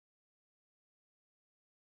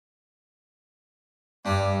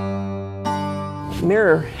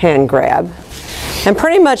mirror hand grab. And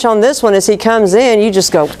pretty much on this one, as he comes in, you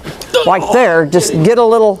just go like there, just get a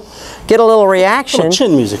little reaction. Oh,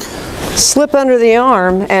 chin music. Slip under the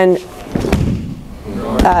arm, and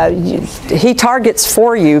he targets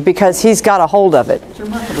for you because he's got a hold of it. It's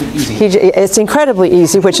remarkably easy. It's incredibly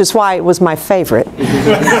easy, which is why it was my favorite.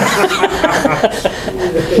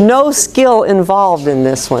 No skill involved in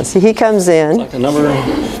this one. See, he comes in. It's like a number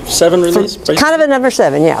 7 release? Kind of a number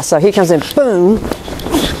 7, yeah. So he comes in, boom.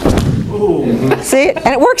 Ooh. See, and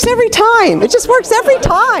it works every time. It just works every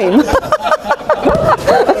time.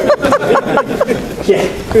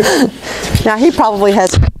 Now he probably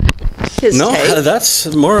has his tape. That's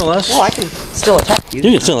more or less. Oh, I can still attack you.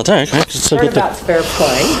 You can still attack. I can still get about fair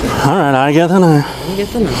play. All right, I get the knife. You get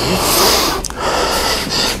the knife.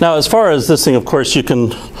 Now, as far as this thing, of course, you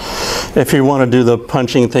can, if you want to do the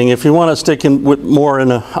punching thing, if you want to stick in with more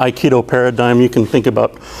in an Aikido paradigm, you can think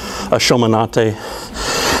about a shomanate.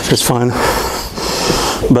 It's fine.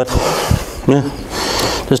 But, yeah,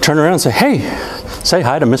 just turn around and say, hey, say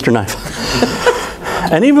hi to Mr. Knife.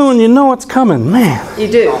 And even when you know it's coming, man. You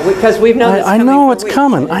do, because we've known it's coming. I know it's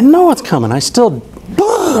coming. I know it's coming. I still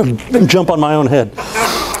jump on my own head.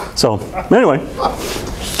 So, anyway,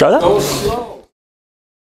 try that.